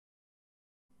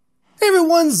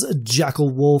everyone's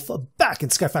JACKELWOLF back in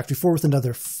Skyfactory 4 with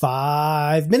another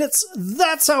 5 minutes.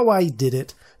 That's how I did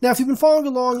it. Now, if you've been following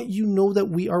along, you know that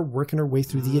we are working our way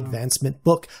through the advancement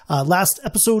book. Last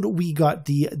episode, we got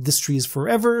the This Tree is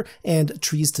Forever and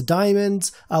Trees to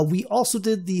Diamonds. We also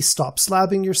did the Stop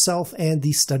Slabbing Yourself and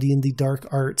the Study in the Dark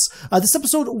Arts. This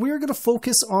episode, we're going to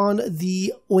focus on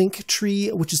the Oink tree,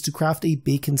 which is to craft a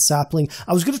bacon sapling.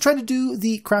 I was going to try to do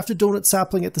the crafted donut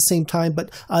sapling at the same time,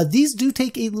 but these do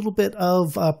take a little bit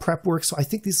of prep work, so I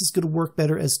think this is going to work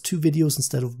better as 2 videos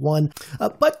instead of 1.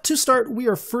 But to start, we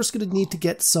are first going to need to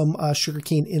get some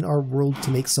sugarcane in our world to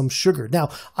make some sugar. Now,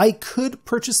 I could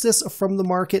purchase this from the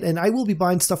market, and I will be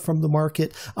buying stuff from the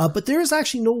market, but there is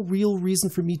actually no real reason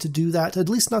for me to do that, at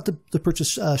least not to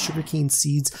purchase sugarcane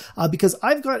seeds, because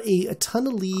I've got a ton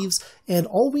of leaves, and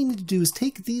all we need to do is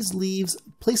take these leaves,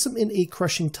 place them in a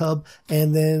crushing tub,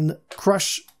 and then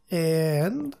crush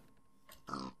and...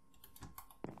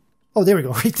 Oh, there we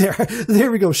go, right there.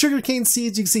 There we go. Sugarcane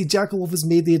seeds. You can see JACKELWOLF has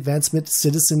made the advancement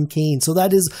Citizen Cane. So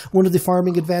that is one of the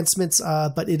farming advancements,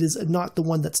 but it is not the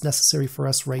one that's necessary for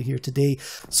us right here today.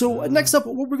 So next up,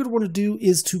 what we're going to want to do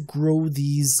is to grow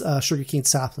these sugarcane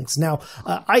saplings. Now,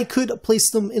 I could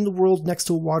place them in the world next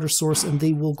to a water source and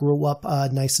they will grow up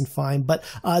nice and fine. But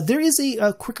there is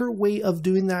a quicker way of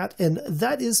doing that, and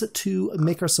that is to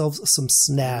make ourselves some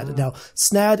Snad. Now,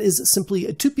 Snad is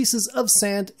simply 2 pieces of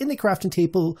sand in a crafting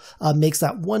table. Makes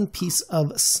that 1 piece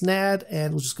of Snad,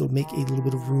 and we'll just go make a little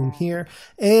bit of room here.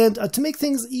 And to make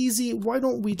things easy, why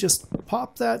don't we just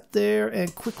pop that there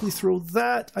and quickly throw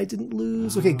that. I didn't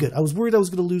lose. Okay, good. I was worried I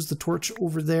was going to lose the torch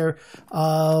over there.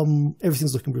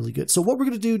 Everything's looking really good. So what we're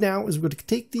going to do now is we're going to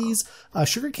take these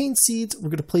sugarcane seeds. We're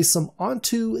going to place them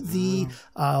onto the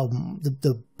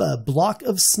block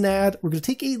of Snad. We're going to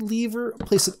take a lever,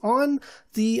 place it on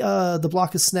the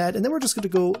block of Snad, and then we're just going to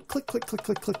go click, click, click,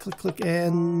 click, click, click, click,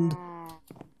 and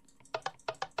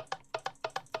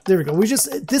there we go.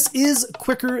 This is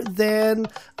quicker than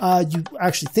you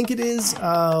actually think it is,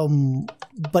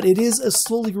 but it is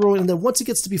slowly growing, and then once it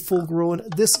gets to be full grown,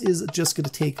 this is just going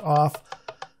to take off.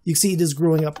 You can see it is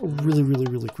growing up really, really,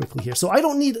 really quickly here. So I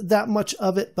don't need that much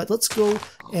of it, but let's go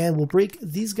and we'll break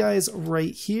these guys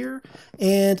right here.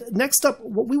 And next up,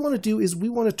 what we want to do is we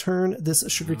want to turn this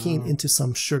sugarcane into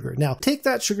some sugar. Now, take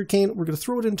that sugarcane, we're going to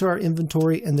throw it into our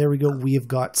inventory, and there we go. We have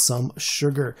got some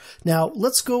sugar. Now,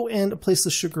 let's go and place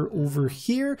the sugar over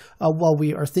here while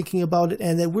we are thinking about it.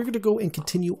 And then we're going to go and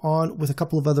continue on with a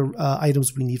couple of other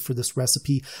items we need for this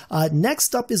recipe.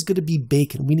 Next up is going to be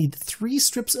bacon. We need 3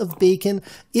 strips of bacon.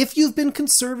 If you've been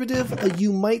conservative,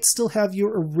 you might still have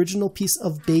your original piece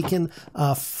of bacon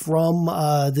from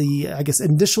the, I guess,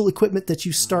 initial equipment that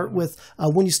you start with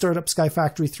when you start up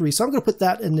Skyfactory 3. So I'm going to put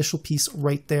that initial piece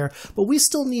right there, but we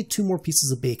still need 2 more pieces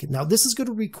of bacon. Now, this is going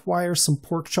to require some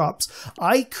pork chops.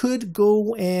 I could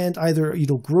go and either,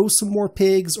 grow some more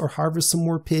pigs or harvest some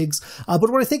more pigs, but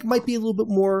what I think might be a little bit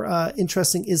more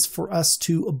interesting is for us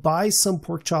to buy some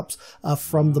pork chops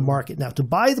from the market. Now, to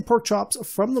buy the pork chops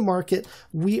from the market,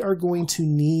 we are going to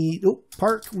need,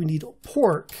 we need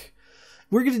pork.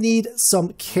 We're going to need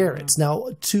some carrots. Now,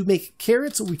 to make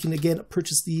carrots, we can again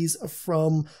purchase these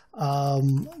from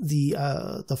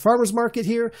the farmer's market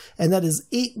here, and that is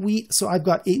 8 wheat. So I've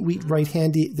got 8 wheat right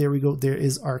handy. There we go. There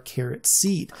is our carrot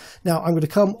seed. Now I'm going to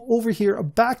come over here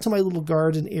back to my little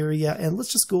garden area, and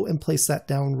let's just go and place that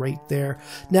down right there.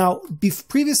 Now,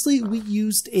 previously we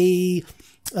used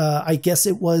I guess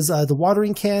it was the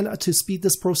watering can to speed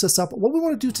this process up. What we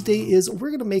want to do today is we're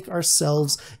going to make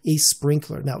ourselves a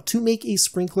sprinkler. Now, to make a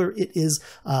sprinkler, it is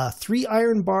 3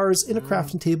 iron bars in a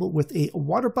crafting table with a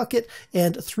water bucket,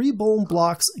 and 3 bone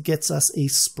blocks gets us a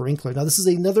sprinkler. Now, this is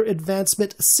another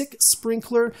advancement 6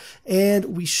 sprinkler,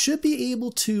 and we should be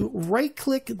able to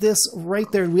right-click this right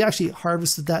there. And we actually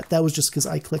harvested that. That was just because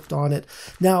I clicked on it.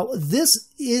 Now,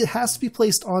 it has to be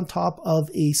placed on top of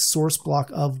a source block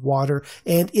of water,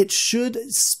 and it should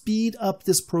speed up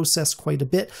this process quite a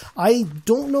bit. I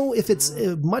don't know if it's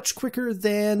much quicker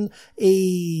than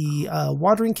a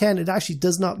watering can. It actually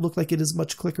does not look like it is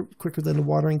much quicker than a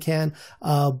watering can,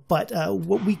 but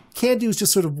what we can do is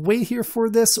just sort of wait here for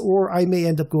this, or I may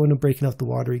end up going and breaking out the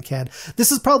watering can.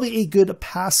 This is probably a good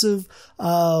passive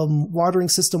watering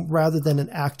system rather than an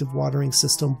active watering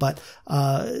system, but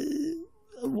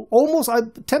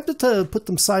I'm tempted to put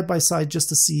them side by side just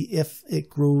to see if it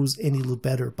grows any little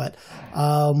better, but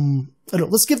I don't know.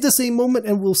 Let's give this a moment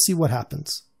and we'll see what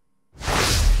happens.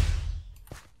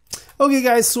 Okay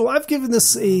guys, so I've given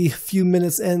this a few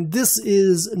minutes and this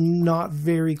is not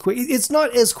very quick. It's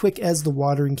not as quick as the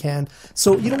watering can.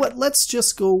 So you know what, let's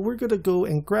just go, we're gonna go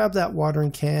and grab that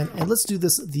watering can and let's do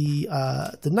this the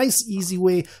nice easy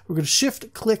way. We're gonna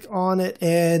shift click on it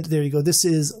and there you go. This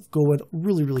is going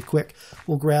really, really quick.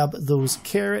 We'll grab those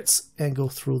carrots and go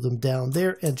throw them down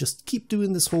there and just keep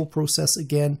doing this whole process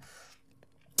again.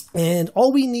 And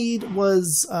all we need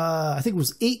was, I think it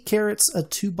was 8 carrots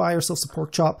to buy ourselves a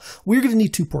pork chop. We're going to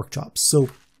need 2 pork chops. So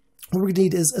what we're going to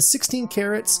need is 16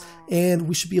 carrots, and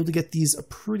we should be able to get these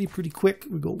pretty quick.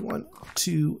 We go 1,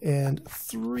 2, and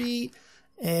 3.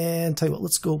 And tell you what,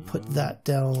 let's go put that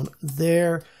down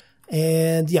there.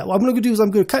 And yeah, what I'm going to do is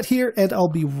I'm going to cut here, and I'll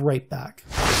be right back.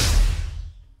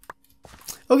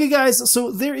 Okay guys,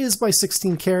 so there is my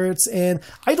 16 carrots, and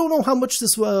I don't know how much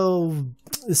this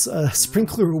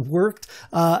sprinkler worked.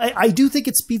 I do think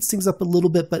it speeds things up a little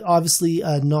bit, but obviously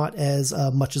not as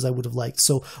much as I would have liked.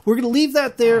 So we're going to leave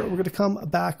that there. We're going to come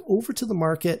back over to the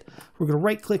market. We're going to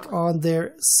right click on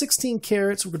there, 16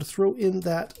 carrots. We're going to throw in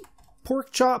that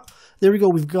pork chop. There we go.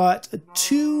 We've got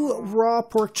 2 raw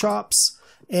pork chops.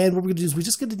 And what we're going to do is we're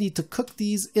just going to need to cook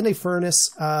these in a furnace,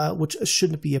 which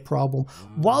shouldn't be a problem.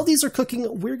 While these are cooking,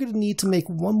 we're going to need to make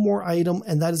one more item,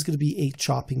 and that is going to be a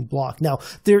chopping block. Now,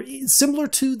 similar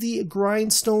to the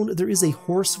grindstone, there is a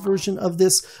horse version of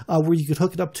this where you could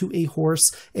hook it up to a horse,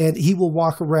 and he will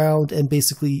walk around and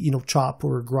basically, you know, chop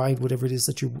or grind whatever it is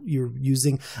that you're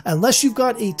using. Unless you've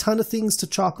got a ton of things to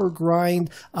chop or grind,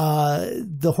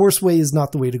 the horse way is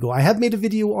not the way to go. I have made a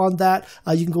video on that.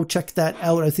 You can go check that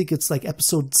out. I think it's like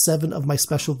episode 7 of my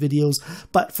special videos,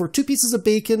 but for 2 pieces of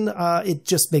bacon, it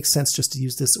just makes sense just to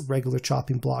use this regular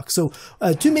chopping block. So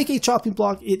to make a chopping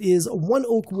block, it is 1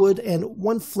 oak wood and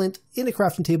 1 flint in a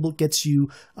crafting table gets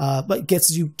you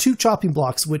 2 chopping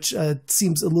blocks, which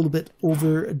seems a little bit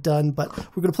overdone, but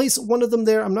we're going to place one of them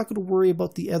there. I'm not going to worry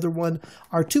about the other one.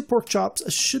 Our 2 pork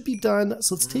chops should be done,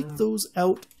 so let's take those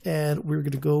out and we're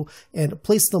going to go and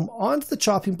place them onto the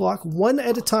chopping block one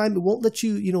at a time. It won't let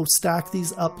you, stack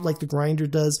these up like the grinder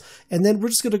does. And then we're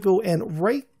just going to go and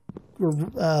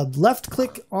left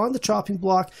click on the chopping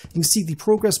block. You can see the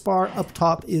progress bar up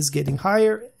top is getting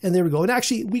higher, and there we go. And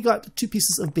actually we got 2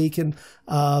 pieces of bacon,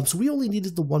 so we only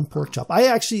needed the 1 pork chop. I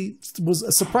actually was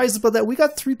surprised about that. We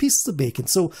got 3 pieces of bacon,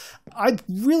 so I'm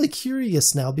really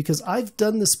curious now because I've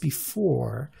done this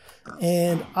before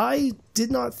and I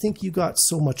did not think you got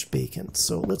so much bacon.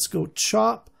 So let's go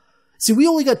chop. See, we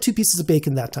only got 2 pieces of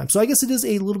bacon that time, so I guess it is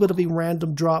a little bit of a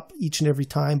random drop each and every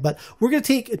time, but we're going to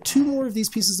take 2 more of these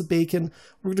pieces of bacon.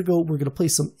 We're going to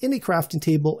place them in a crafting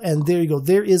table, and there you go.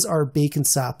 There is our bacon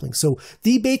sapling. So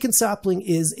the bacon sapling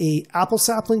is a apple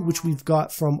sapling, which we've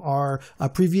got from our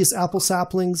previous apple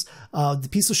saplings, the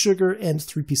piece of sugar and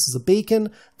 3 pieces of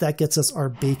bacon. That gets us our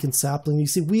bacon sapling. You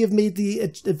see, we have made the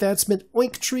advancement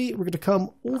oink tree. We're going to come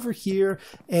over here,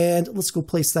 and let's go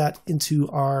place that into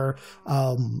our,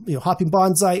 hopping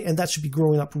bonsai, and that should be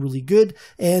growing up really good.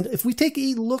 And if we take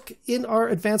a look in our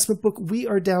advancement book, we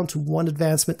are down to 1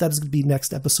 advancement. That is going to be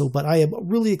next episode, but I am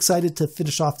really excited to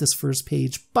finish off this first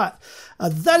page. But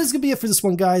that is going to be it for this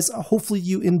one, guys. Hopefully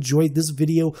you enjoyed this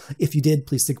video. If you did,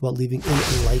 please think about leaving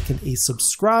a like and a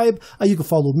subscribe. You can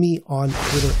follow me on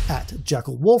Twitter at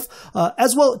JACKELWOLF.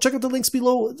 As well, check out the links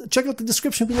below. Check out the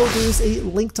description below. There is a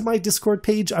link to my Discord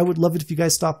page. I would love it if you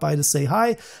guys stop by to say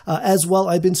hi. As well,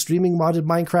 I've been streaming modded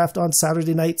Minecraft on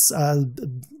Saturday nights,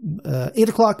 8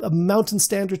 o'clock Mountain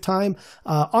Standard Time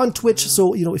on Twitch.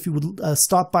 So, if you would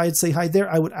stop by and say hi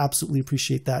there, I would absolutely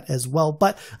appreciate that as well.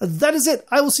 But that is it.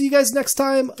 I will see you guys next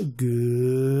time.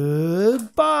 Goodbye.